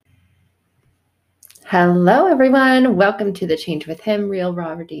Hello, everyone. Welcome to the Change with Him Real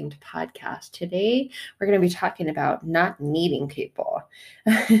Raw Redeemed podcast. Today, we're going to be talking about not needing people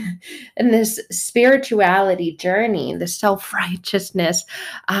and this spirituality journey, the self-righteousness.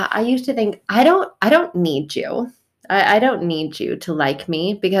 I used to think I don't need you. I don't need you to like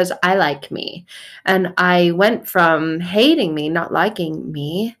me because I like me. And I went from hating me, not liking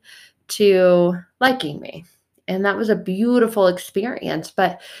me, to liking me. And that was a beautiful experience.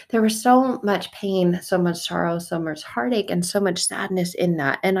 But there was so much pain, so much sorrow, so much heartache, and so much sadness in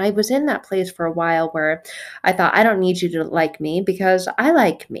that. And I was in that place for a while where I thought, I don't need you to like me because I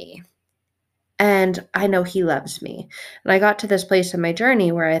like me. And I know he loves me. And I got to this place in my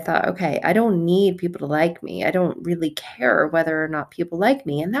journey where I thought, okay, I don't need people to like me. I don't really care whether or not people like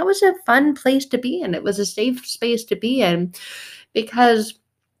me. And that was a fun place to be in. It was a safe space to be in because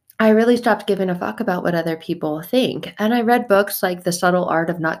I really stopped giving a fuck about what other people think. And I read books like The Subtle Art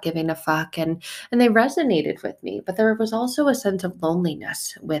of Not Giving a Fuck, and they resonated with me. But there was also a sense of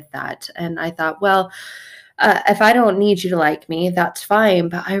loneliness with that. And I thought, well, if I don't need you to like me, that's fine.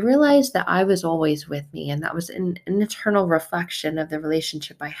 But I realized that I was always with me, and that was an eternal reflection of the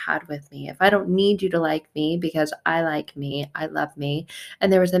relationship I had with me. If I don't need you to like me because I like me, I love me,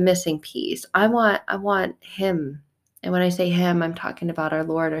 and there was a missing piece, I want him. And when I say him, I'm talking about our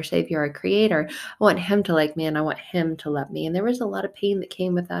Lord, our Savior, our Creator. I want him to like me and I want him to love me. And there was a lot of pain that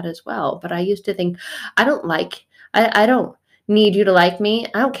came with that as well. But I used to think, I don't need you to like me.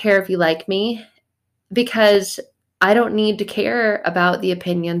 I don't care if you like me because I don't need to care about the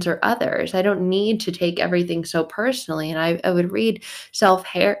opinions or others. I don't need to take everything so personally. And I would read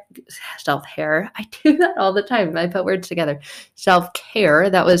self-care. I do that all the time. I put words together.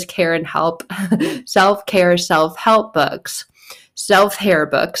 Self-care, that was care and help. Self-care, self-help books, self-hair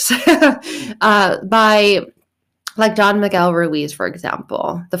books by like Don Miguel Ruiz, for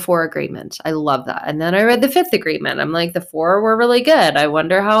example, the Four Agreements. I love that. And then I read the Fifth Agreement. I'm like, the four were really good. I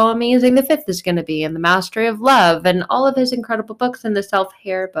wonder how amazing the fifth is going to be. And the Mastery of Love and all of his incredible books and the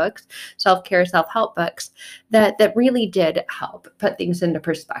self-care books, self-care, self-help books that really did help put things into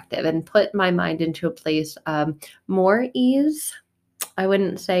perspective and put my mind into a place of more ease. I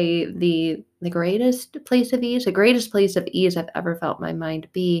wouldn't say the greatest place of ease. The greatest place of ease I've ever felt my mind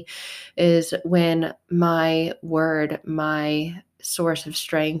be is when my word, my source of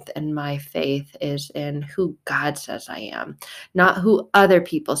strength and my faith is in who God says I am, not who other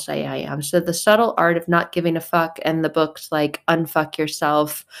people say I am. So the subtle art of not giving a fuck and the books like Unfuck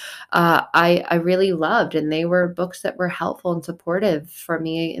Yourself, I really loved, and they were books that were helpful and supportive for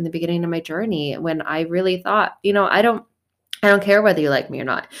me in the beginning of my journey when I really thought, I don't care whether you like me or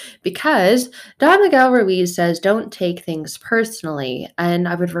not, because Don Miguel Ruiz says, don't take things personally. And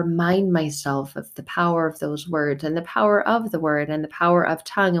I would remind myself of the power of those words and the power of the word and the power of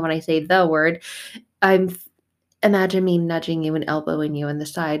tongue. And when I say the word, I'm imagine me nudging you and elbowing you in the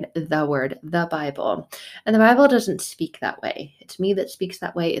side, the word, the Bible. And the Bible doesn't speak that way. It's me that speaks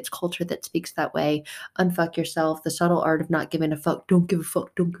that way. It's culture that speaks that way. Unfuck yourself, the subtle art of not giving a fuck. Don't give a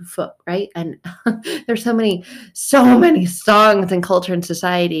fuck. Don't give a fuck. Right. And there's so many songs and culture and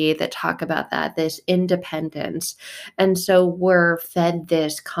society that talk about that, this independence. And so we're fed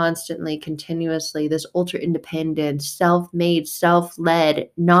this constantly, continuously, this ultra independent, self made, self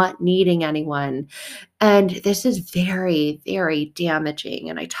led, not needing anyone. And this is very, very damaging.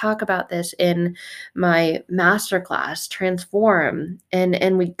 And I talk about this in my masterclass, Transform.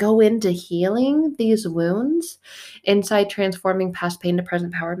 And we go into healing these wounds inside Transforming Past Pain to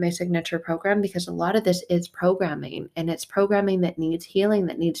Present Power, my signature program, because a lot of this is programming. And it's programming that needs healing,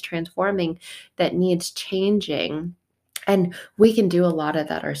 that needs transforming, that needs changing. And we can do a lot of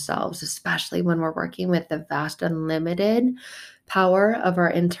that ourselves, especially when we're working with the vast, unlimited power of our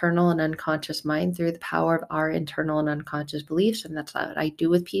internal and unconscious mind through the power of our internal and unconscious beliefs. And that's what I do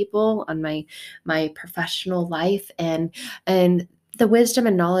with people on my professional life. And the wisdom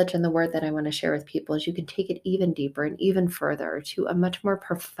and knowledge and the word that I want to share with people is you can take it even deeper and even further to a much more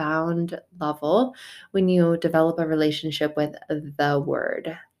profound level when you develop a relationship with the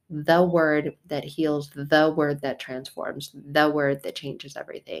word that heals, the word that transforms, the word that changes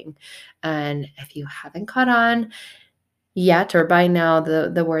everything. And if you haven't caught on yet or by now,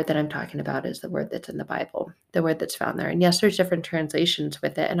 the word that I'm talking about is the word that's in the Bible, the word that's found there. And yes, there's different translations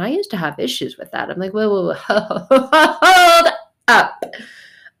with it. And I used to have issues with that. I'm like, whoa, hold up.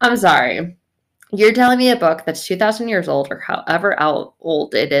 I'm sorry. You're telling me a book that's 2,000 years old or however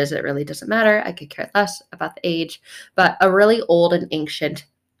old it is, it really doesn't matter. I could care less about the age, but a really old and ancient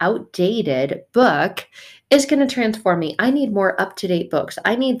outdated book is going to transform me. I need more up-to-date books.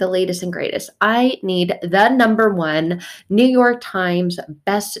 I need the latest and greatest. I need the number one New York Times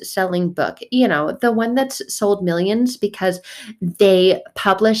best-selling book. You know, the one that's sold millions because they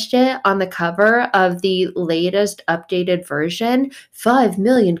published it on the cover of the latest updated version. 5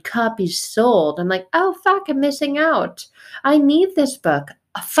 million copies sold. I'm like, oh, fuck, I'm missing out. I need this book.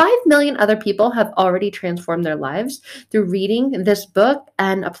 5 million other people have already transformed their lives through reading this book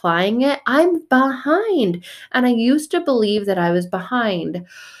and applying it. I'm behind. And I used to believe that I was behind.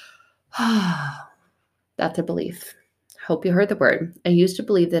 That's a belief. Hope you heard the word. I used to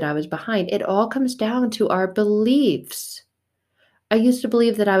believe that I was behind. It all comes down to our beliefs. I used to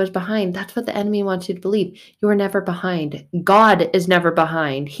believe that I was behind. That's what the enemy wants you to believe. You are never behind. God is never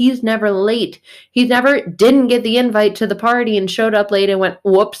behind. He's never late. He never didn't get the invite to the party and showed up late and went,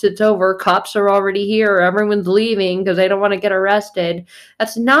 whoops, it's over. Cops are already here. Everyone's leaving because they don't want to get arrested.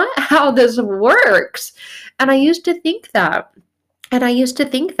 That's not how this works. And I used to think that. I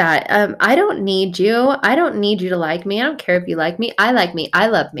don't need you. I don't need you to like me. I don't care if you like me. I like me. I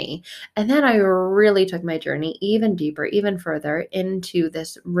love me. And then I really took my journey even deeper, even further into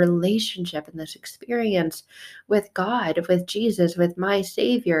this relationship and this experience with God, with Jesus, with my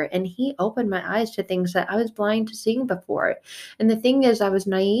Savior. And He opened my eyes to things that I was blind to seeing before. And the thing is, I was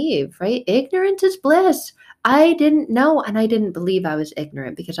naive, right? Ignorance is bliss. I didn't know, and I didn't believe I was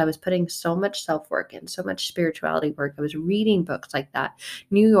ignorant because I was putting so much self-work in, so much spirituality work. I was reading books like that.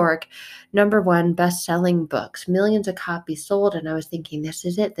 New York, #1 best-selling books, millions of copies sold, and I was thinking, this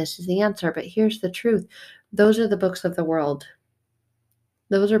is it, this is the answer. But here's the truth. Those are the books of the world.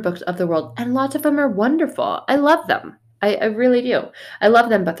 Those are books of the world, and lots of them are wonderful. I love them. I really do. I love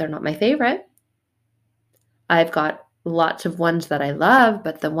them, but they're not my favorite. I've got lots of ones that I love,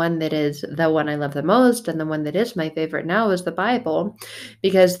 but the one that is the one I love the most and the one that is my favorite now is the Bible,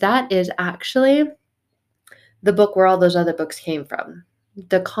 because that is actually the book where all those other books came from.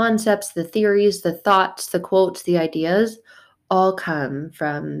 The concepts, the theories, the thoughts, the quotes, the ideas all come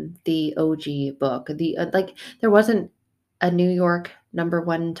from the OG book. There wasn't a New York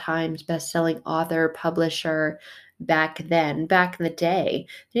 #1 Times best-selling author, publisher back then, back in the day.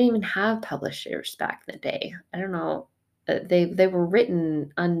 They didn't even have publishers back in the day. I don't know. They were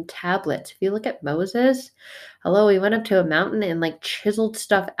written on tablets. If you look at Moses, hello, he went up to a mountain and like chiseled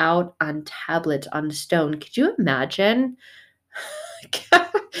stuff out on tablets on stone. Could you imagine?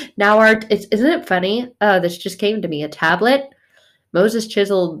 Now isn't it funny? This just came to me. A tablet. Moses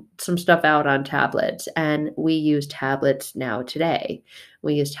chiseled some stuff out on tablets, and we use tablets now today.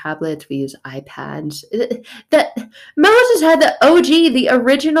 We use tablets, we use iPads. That Moses had the OG, the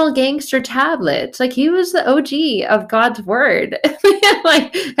original gangster tablets. Like, he was the OG of God's word.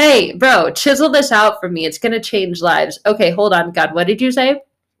 Like, hey, bro, chisel this out for me. It's going to change lives. Okay, hold on, God. What did you say?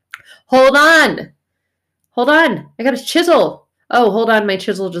 Hold on. Hold on. I got to chisel. Oh, hold on. My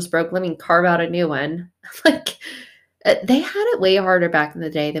chisel just broke. Let me carve out a new one. Like, they had it way harder back in the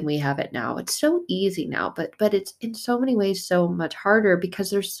day than we have it now. It's so easy now, but it's in so many ways so much harder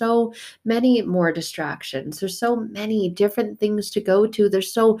because there's so many more distractions. There's so many different things to go to.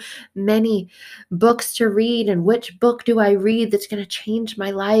 There's so many books to read, and which book do I read that's going to change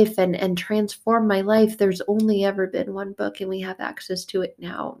my life and transform my life? There's only ever been one book, and we have access to it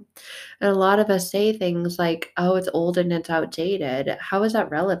now. And a lot of us say things like, "Oh, it's old and it's outdated." How is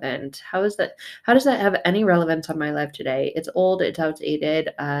that relevant? How does that have any relevance on my life today? It's old, it's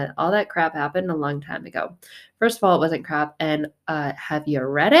outdated. All that crap happened a long time ago. First of all, it wasn't crap. And have you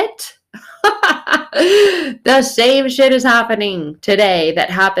read it? The same shit is happening today that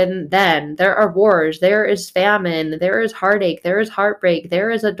happened then. There are wars, there is famine, there is heartache, there is heartbreak, there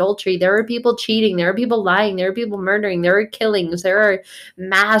is adultery, there are people cheating, there are people lying, there are people murdering, there are killings, there are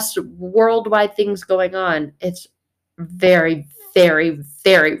mass worldwide things going on. It's very, very,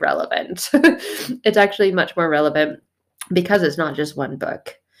 very relevant. It's actually much more relevant because it's not just one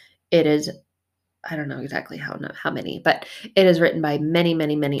book. It is, I don't know exactly how many, but it is written by many,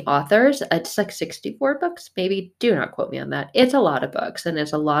 many, many authors. It's like 64 books, maybe. Do not quote me on that. It's a lot of books and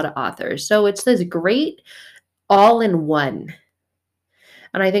it's a lot of authors. So it's this great all-in-one.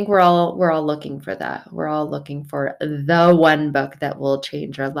 And I think we're all looking for that. We're all looking for the one book that will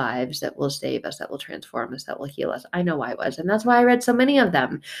change our lives, that will save us, that will transform us, that will heal us. I know I was, and that's why I read so many of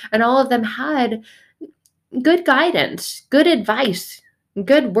them. And all of them had good guidance, good advice,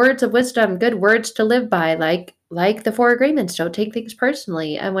 good words of wisdom, good words to live by, like the 4 agreements. Don't take things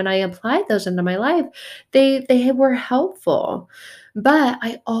personally. And when I applied those into my life, they were helpful. But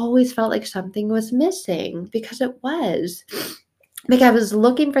I always felt like something was missing, because it was. Because I was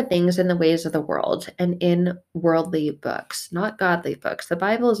looking for things in the ways of the world and in worldly books, not godly books. The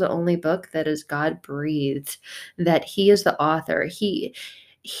Bible is the only book that is God breathed, that He is the author. He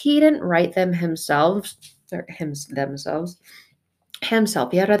didn't write them himself or themselves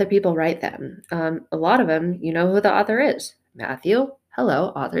himself. He had other people write them. A lot of them, you know who the author is. Matthew, hello,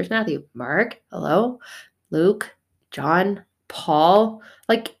 author's Matthew. Mark, hello. Luke, John, Paul,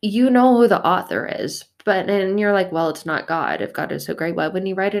 like, you know who the author is. But and you're like, well, it's not God. If God is so great, why wouldn't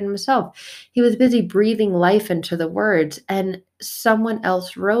he write it himself? He was busy breathing life into the words, and someone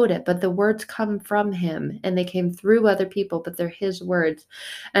else wrote it, but the words come from him and they came through other people, but they're his words.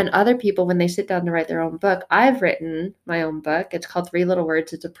 And other people, when they sit down to write their own book, I've written my own book. It's called Three Little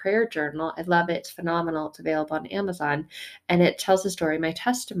Words. It's a prayer journal. I love it. It's phenomenal. It's available on Amazon. And it tells the story of my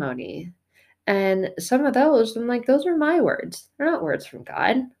testimony. And some of those, I'm like, those are my words. They're not words from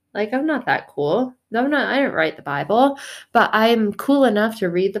God. Like, I'm not that cool. I didn't write the Bible, but I'm cool enough to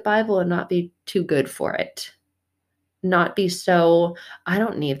read the Bible and not be too good for it. Not be so, I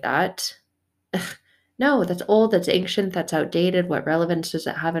don't need that. No, that's old, that's ancient, that's outdated. What relevance does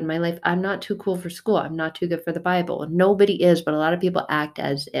it have in my life? I'm not too cool for school. I'm not too good for the Bible. Nobody is, but a lot of people act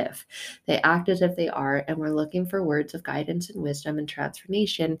as if. They act as if they are, and we're looking for words of guidance and wisdom and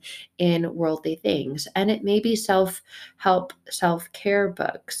transformation in worldly things. And it may be self-help, self-care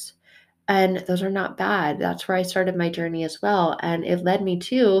books. And those are not bad. That's where I started my journey as well. And it led me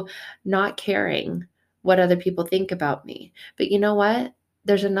to not caring what other people think about me. But you know what?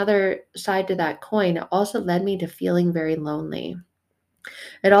 There's another side to that coin. It also led me to feeling very lonely.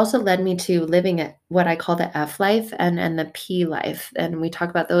 It also led me to living at what I call the F life and the P life. And we talk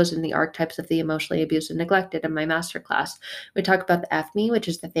about those in the archetypes of the emotionally abused and neglected in my masterclass. We talk about the F me, which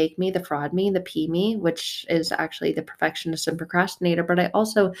is the fake me, the fraud me, the P me, which is actually the perfectionist and procrastinator. But I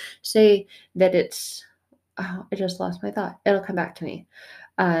also say that it's, oh, I just lost my thought. It'll come back to me.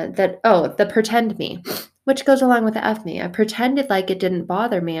 The pretend me, which goes along with the F me. I pretended like it didn't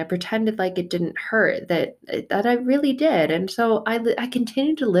bother me. I pretended like it didn't hurt, that I really did. And so I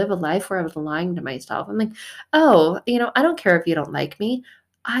continued to live a life where I was lying to myself. I'm like, oh, I don't care if you don't like me.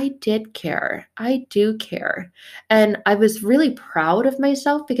 I did care. I do care. And I was really proud of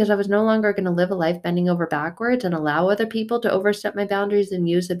myself because I was no longer going to live a life bending over backwards and allow other people to overstep my boundaries and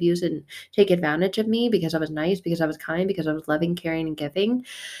use, abuse, and take advantage of me because I was nice, because I was kind, because I was loving, caring, and giving.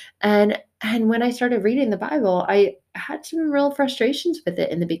 And when I started reading the Bible, I had some real frustrations with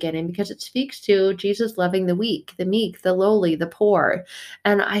it in the beginning because it speaks to Jesus loving the weak, the meek, the lowly, the poor.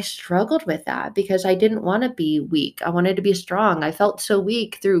 And I struggled with that because I didn't want to be weak. I wanted to be strong. I felt so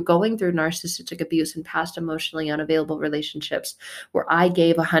weak through going through narcissistic abuse and past emotionally unavailable relationships where I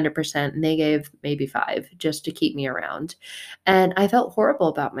gave 100% and they gave maybe 5 just to keep me around. And I felt horrible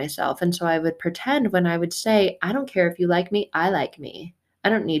about myself. And so I would pretend when I would say, I don't care if you like me, I like me. I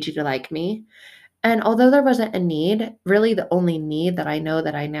don't need you to like me. And although there wasn't a need, really the only need that I know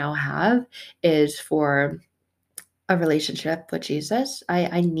that I now have is for a relationship with Jesus.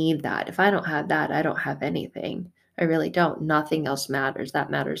 I need that. If I don't have that, I don't have anything. I really don't. Nothing else matters.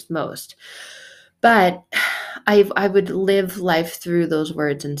 That matters most. But I would live life through those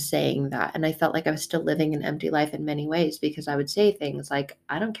words and saying that. And I felt like I was still living an empty life in many ways because I would say things like,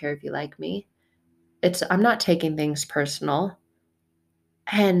 I don't care if you like me. I'm not taking things personal.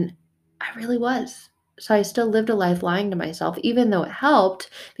 And I really was. So I still lived a life lying to myself, even though it helped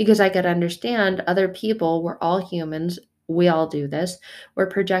because I could understand other people. We're all humans. We all do this. We're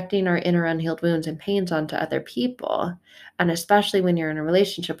projecting our inner unhealed wounds and pains onto other people. And especially when you're in a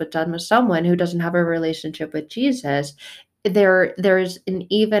relationship with someone who doesn't have a relationship with Jesus, there's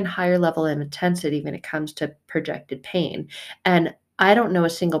an even higher level of intensity when it comes to projected pain. And I don't know a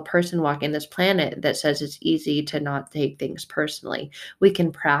single person walking this planet that says it's easy to not take things personally. We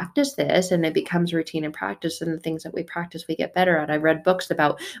can practice this and it becomes routine and practice, and the things that we practice we get better at. I read books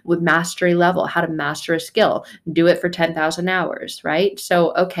about with mastery level, how to master a skill, do it for 10,000 hours, right?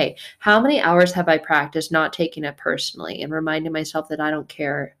 So okay, how many hours have I practiced not taking it personally and reminding myself that I don't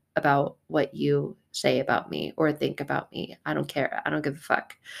care about what you say about me or think about me? I don't care. I don't give a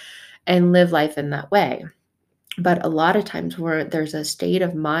fuck. And live life in that way. But a lot of times where there's a state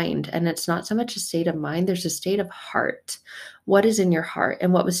of mind, and it's not so much a state of mind, there's a state of heart. What is in your heart?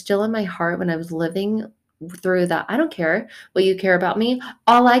 And what was still in my heart when I was living through that, I don't care what you care about me.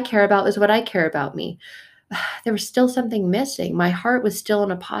 All I care about is what I care about me. There was still something missing. My heart was still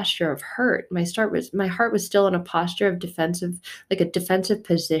in a posture of hurt. My heart was still in a posture of defensive, like a defensive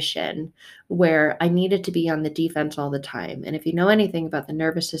position where I needed to be on the defense all the time. And if you know anything about the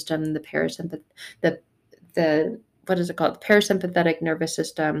nervous system, the what is it called? Parasympathetic nervous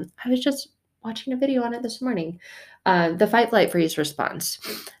system. I was just watching a video on it this morning. The fight, flight, freeze response.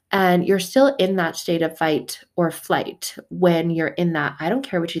 And you're still in that state of fight or flight when you're in that. I don't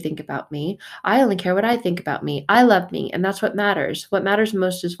care what you think about me. I only care what I think about me. I love me, and that's what matters. What matters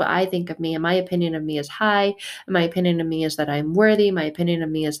most is what I think of me, and my opinion of me is high. And my opinion of me is that I'm worthy. My opinion of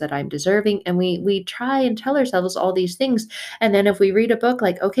me is that I'm deserving. And we try and tell ourselves all these things. And then if we read a book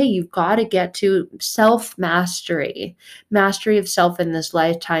like, okay, you've got to get to self mastery, mastery of self in this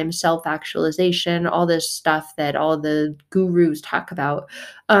lifetime, self actualization, all this stuff that all the gurus talk about.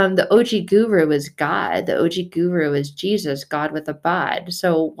 The OG guru is God. The OG guru is Jesus, God with a bod.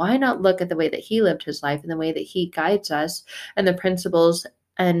 So why not look at the way that he lived his life and the way that he guides us and the principles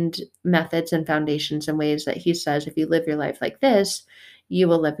and methods and foundations and ways that he says, if you live your life like this, you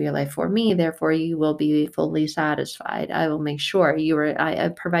will live your life for me. Therefore, you will be fully satisfied. I will make sure I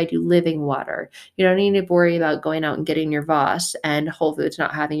provide you living water. You don't need to worry about going out and getting your Voss and Whole Foods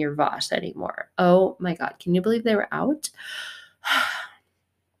not having your Voss anymore. Oh my God. Can you believe they were out?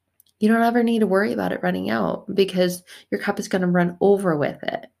 You don't ever need to worry about it running out because your cup is going to run over with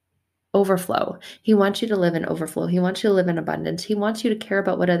it. Overflow. He wants you to live in overflow. He wants you to live in abundance. He wants you to care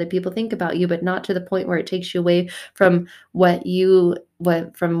about what other people think about you, but not to the point where it takes you away from what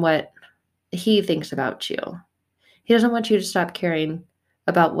he thinks about you. He doesn't want you to stop caring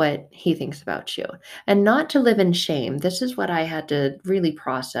about what he thinks about you and not to live in shame. This is what I had to really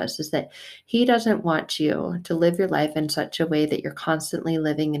process, is that he doesn't want you to live your life in such a way that you're constantly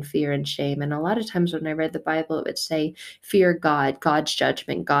living in fear and shame. And a lot of times when I read the Bible, it would say, fear God, God's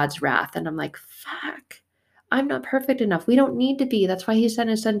judgment, God's wrath. And I'm like, fuck. I'm not perfect enough. We don't need to be. That's why he sent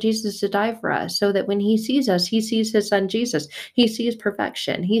his son Jesus to die for us, so that when he sees us, he sees his son Jesus. He sees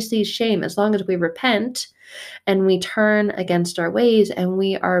perfection. He sees shame. As long as we repent and we turn against our ways and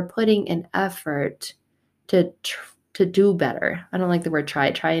we are putting an effort to to do better. I don't like the word try.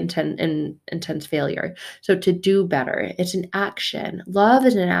 Try intense failure. So to do better, it's an action. Love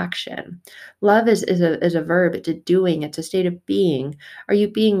is an action. Love is a verb. It's a doing. It's a state of being. Are you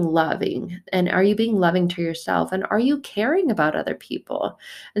being loving? And are you being loving to yourself? And are you caring about other people?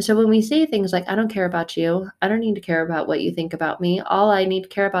 And so when we say things like, I don't care about you, I don't need to care about what you think about me, all I need to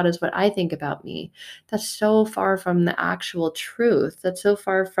care about is what I think about me. That's so far from the actual truth. That's so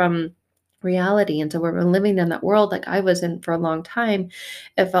far from reality. And so when we're living in that world, like I was in for a long time,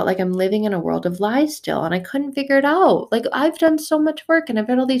 it felt like I'm living in a world of lies still, and I couldn't figure it out. Like I've done so much work and I've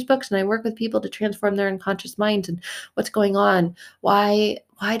read all these books and I work with people to transform their unconscious minds and what's going on. Why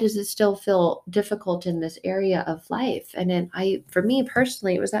does it still feel difficult in this area of life? And then for me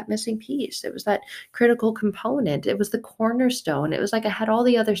personally, it was that missing piece. It was that critical component. It was the cornerstone. It was like I had all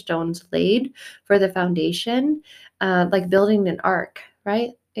the other stones laid for the foundation, like building an ark, right?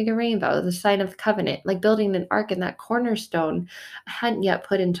 Like a rainbow, the sign of the covenant, like building an ark, and that cornerstone I hadn't yet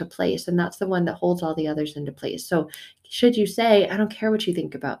put into place. And that's the one that holds all the others into place. So should you say, I don't care what you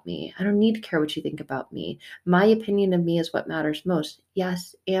think about me. I don't need to care what you think about me. My opinion of me is what matters most.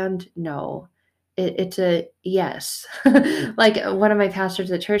 Yes and no. It's a yes. Like one of my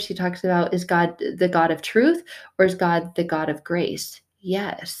pastors at church, he talks about, is God the God of truth or is God the God of grace?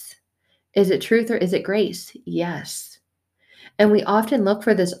 Yes. Is it truth or is it grace? Yes. And we often look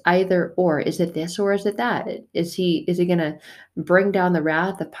for this either or. Is it this or is it that? Is he going to bring down the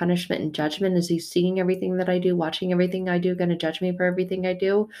wrath of punishment and judgment? Is he seeing everything that I do, watching everything I do, going to judge me for everything I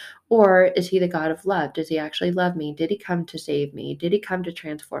do? Or is he the God of love? Does he actually love me? Did he come to save me? Did he come to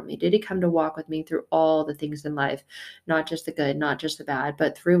transform me? Did he come to walk with me through all the things in life? Not just the good, not just the bad,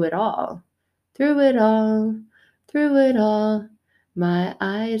 but through it all. Through it all. Through it all. My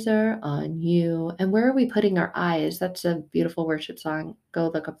eyes are on you. And where are we putting our eyes? That's a beautiful worship song. Go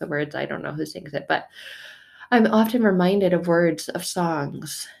look up the words. I don't know who sings it, but I'm often reminded of words of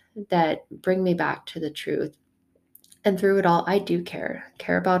songs that bring me back to the truth. And through it all, I do care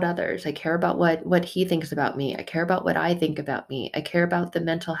about others. I care about what he thinks about me. I care about what I think about me. I care about the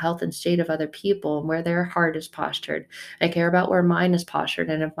mental health and state of other people and where their heart is postured. I care about where mine is postured.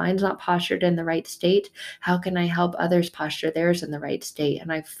 And if mine's not postured in the right state, how can I help others posture theirs in the right state?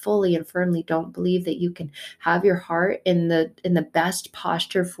 And I fully and firmly don't believe that you can have your heart in the best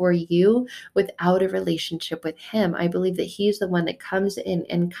posture for you without a relationship with him. I believe that he's the one that comes in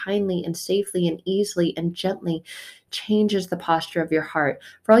and kindly and safely and easily and gently changes the posture of your heart.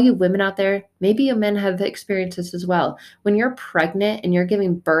 For all you women out there, maybe you men have experienced this as well. When you're pregnant and you're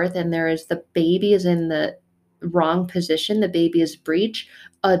giving birth and the baby is in the wrong position, the baby is breech,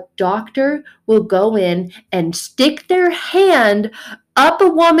 a doctor will go in and stick their hand up a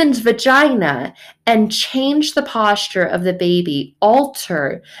woman's vagina and change the posture of the baby,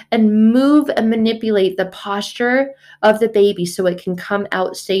 alter and move and manipulate the posture of the baby so it can come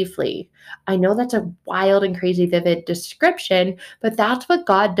out safely. I know that's a wild and crazy, vivid description, but that's what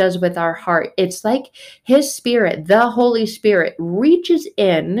God does with our heart. It's like His Spirit, the Holy Spirit, reaches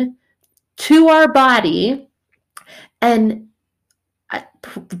in to our body and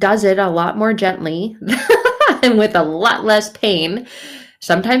does it a lot more gently and with a lot less pain.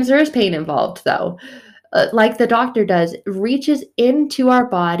 Sometimes there is pain involved, though. Like the doctor does, reaches into our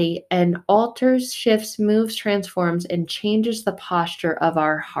body and alters, shifts, moves, transforms, and changes the posture of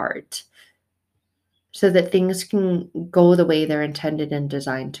our heart so that things can go the way they're intended and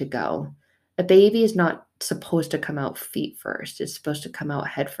designed to go. A baby is not supposed to come out feet first. It's supposed to come out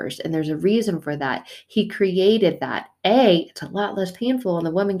head first. And there's a reason for that. He created that. A, it's a lot less painful on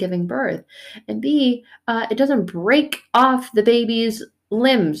the woman giving birth. And B, it doesn't break off the baby's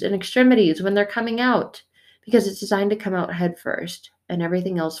limbs and extremities when they're coming out because it's designed to come out head first and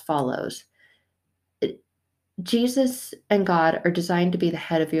everything else follows. Jesus and God are designed to be the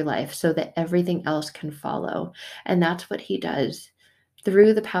head of your life so that everything else can follow. And that's what He does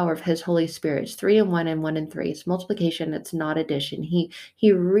through the power of His Holy Spirit. It's 3 in 1 and 1 in 3. It's multiplication, it's not addition.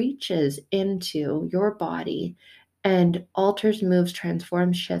 He reaches into your body and alters, moves,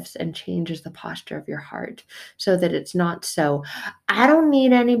 transforms, shifts, and changes the posture of your heart so that it's not so, I don't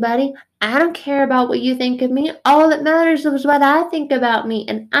need anybody. I don't care about what you think of me. All that matters is what I think about me.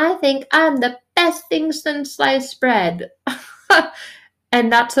 And I think I'm the best thing since sliced bread.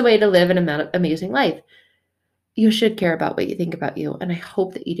 And that's the way to live an amazing life. You should care about what you think about you. And I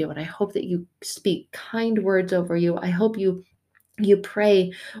hope that you do. And I hope that you speak kind words over you. I hope you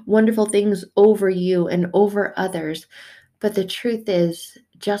pray wonderful things over you and over others. But the truth is,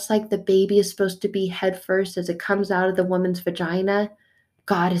 just like the baby is supposed to be head first as it comes out of the woman's vagina,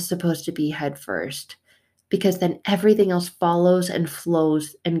 God is supposed to be head first, because then everything else follows and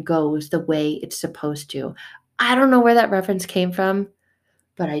flows and goes the way it's supposed to. I don't know where that reference came from,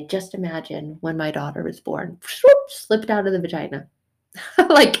 but I just imagine when my daughter was born, whoop, slipped out of the vagina.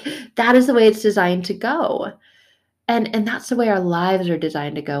 Like, that is the way it's designed to go. And that's the way our lives are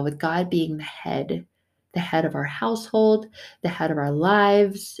designed to go, with God being the head of our household, the head of our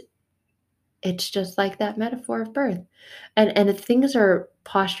lives. It's just like that metaphor of birth. And if things are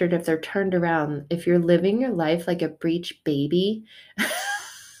postured, if they're turned around, if you're living your life like a breech baby,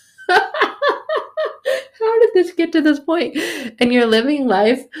 how did this get to this point? And you're living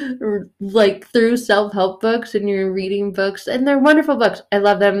life like through self-help books, and you're reading books, and they're wonderful books. I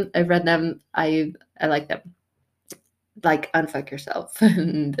love them. I've read them. I like them. Like Unfuck Yourself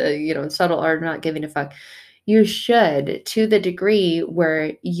and Subtle Art of Not Giving a Fuck. You should, to the degree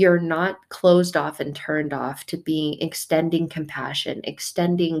where you're not closed off and turned off to being extending compassion,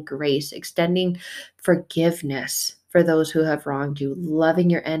 extending grace, extending forgiveness for those who have wronged you, loving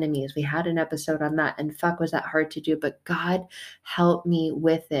your enemies. We had an episode on that, and fuck, was that hard to do, but God helped me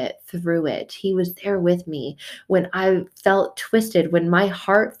with it, through it. He was there with me when I felt twisted, when my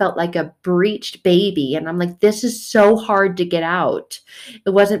heart felt like a breached baby, and I'm like, this is so hard to get out. It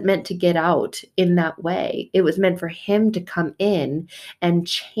wasn't meant to get out in that way. It was meant for Him to come in and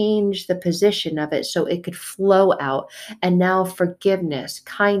change the position of it so it could flow out. And now forgiveness,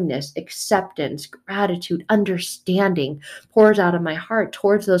 kindness, acceptance, gratitude, understanding pours out of my heart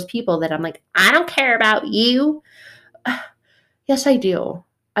towards those people that I'm like, I don't care about you. Yes, I do.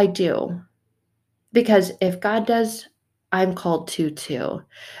 I do. Because if God does, I'm called to too.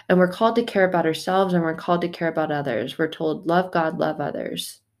 And we're called to care about ourselves, and we're called to care about others. We're told, love God, love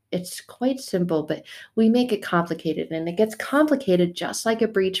others. It's quite simple, but we make it complicated, and it gets complicated just like a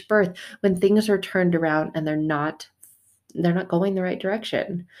breech birth when things are turned around and they're not going the right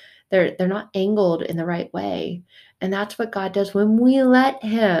direction. They're not angled in the right way. And that's what God does when we let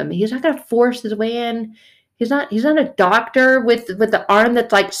Him. He's not going to force His way in. He's not a doctor with the arm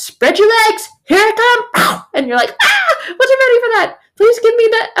that's like, spread your legs, here I come. And you're like, wasn't ready for that. Please give me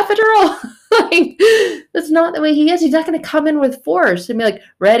the epidural. Like, that's not the way He is. He's not going to come in with force and be like,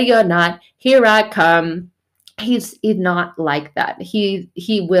 ready or not, here I come. He's not like that.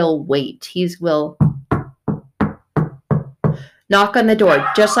 He will wait. He will knock on the door,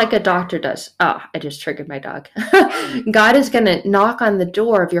 just like a doctor does. Oh, I just triggered my dog. God is going to knock on the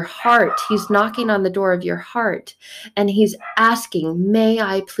door of your heart. He's knocking on the door of your heart, and He's asking, may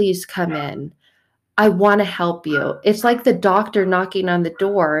I please come in? I want to help you. It's like the doctor knocking on the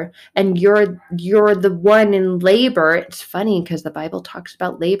door, and you're the one in labor. It's funny because the Bible talks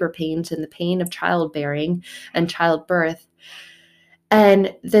about labor pains and the pain of childbearing and childbirth.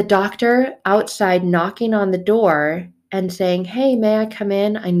 And the doctor outside knocking on the door and saying, "Hey, may I come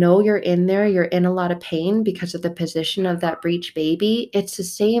in? I know you're in there. You're in a lot of pain because of the position of that breech baby." It's the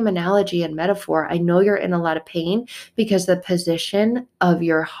same analogy and metaphor. I know you're in a lot of pain because the position of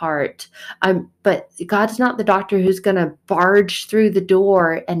your heart. But God's not the doctor who's going to barge through the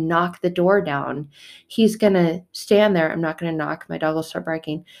door and knock the door down. He's going to stand there. I'm not going to knock. My dog will start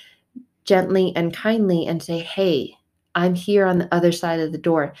barking gently and kindly and say, "Hey, I'm here on the other side of the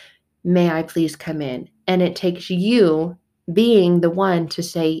door. May I please come in?" And it takes you being the one to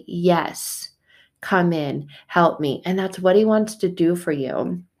say, "Yes, come in, help me." And that's what he wants to do for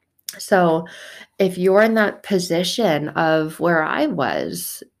you. So if you're in that position of where I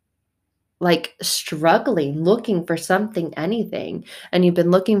was, like struggling, looking for something, anything, and you've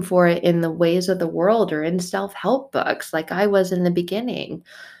been looking for it in the ways of the world or in self help books, like I was in the beginning,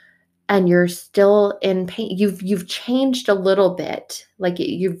 and you're still in pain, you've changed a little bit, like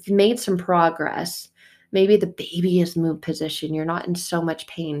you've made some progress. Maybe the baby has moved position, you're not in so much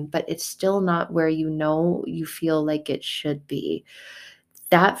pain, but it's still not where you feel like it should be.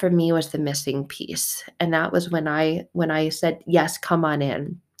 That for me was the missing piece, and that was when I said, "Yes, come on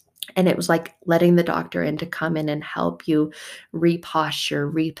in." And it was like letting the doctor in to come in and help you reposture,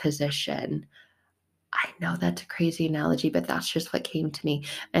 reposition. I know that's a crazy analogy, but that's just what came to me.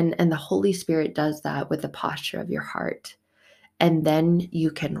 And the Holy Spirit does that with the posture of your heart. And then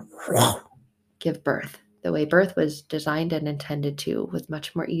you can give birth the way birth was designed and intended to, with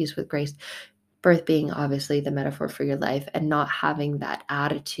much more ease, with grace. Birth being obviously the metaphor for your life, and not having that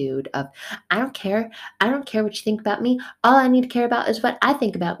attitude of, "I don't care. I don't care what you think about me. All I need to care about is what I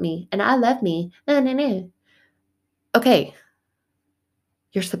think about me, and I love me." No, no, no. Okay,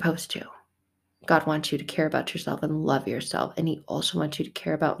 you're supposed to. God wants you to care about yourself and love yourself. And He also wants you to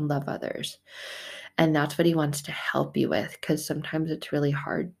care about and love others. And that's what He wants to help you with, because sometimes it's really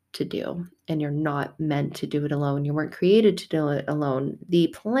hard to do. And you're not meant to do it alone. You weren't created to do it alone. The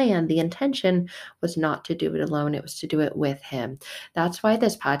plan, the intention was not to do it alone, it was to do it with Him. That's why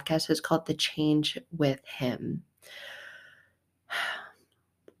this podcast is called The Change with Him.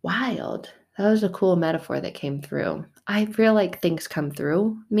 Wild. That was a cool metaphor that came through. I feel like things come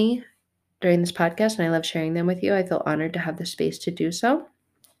through me during this podcast, and I love sharing them with you. I feel honored to have the space to do so.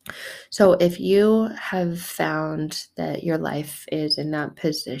 So, if you have found that your life is in that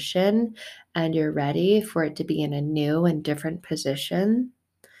position and you're ready for it to be in a new and different position,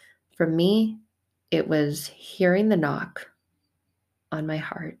 for me, it was hearing the knock on my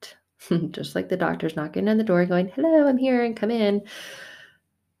heart, just like the doctor's knocking on the door, going, "Hello, I'm here, and come in,"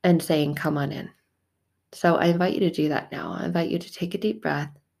 and saying, "Come on in." So, I invite you to do that now. I invite you to take a deep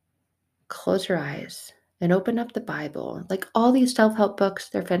breath, close your eyes, and open up the Bible. Like all these self help books,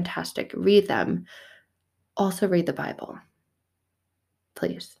 they're fantastic. Read them. Also, read the Bible,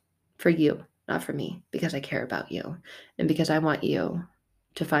 please, for you, not for me, because I care about you and because I want you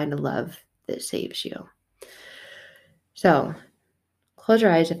to find a love that saves you. So, close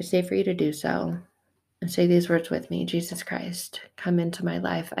your eyes if it's safe for you to do so, and say these words with me. "Jesus Christ, come into my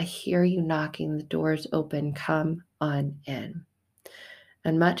life. I hear you knocking. The door's open. Come on in."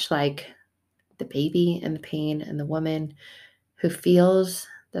 And much like the baby and the pain and the woman who feels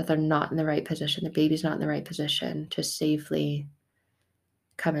that they're not in the right position, the baby's not in the right position to safely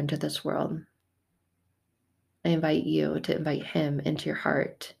come into this world, I invite you to invite Him into your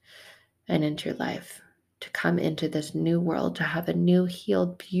heart and into your life, to come into this new world, to have a new,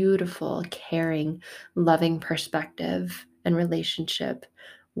 healed, beautiful, caring, loving perspective and relationship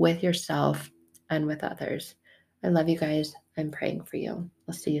with yourself and with others. I love you guys. I'm praying for you.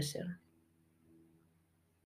 I'll see you soon.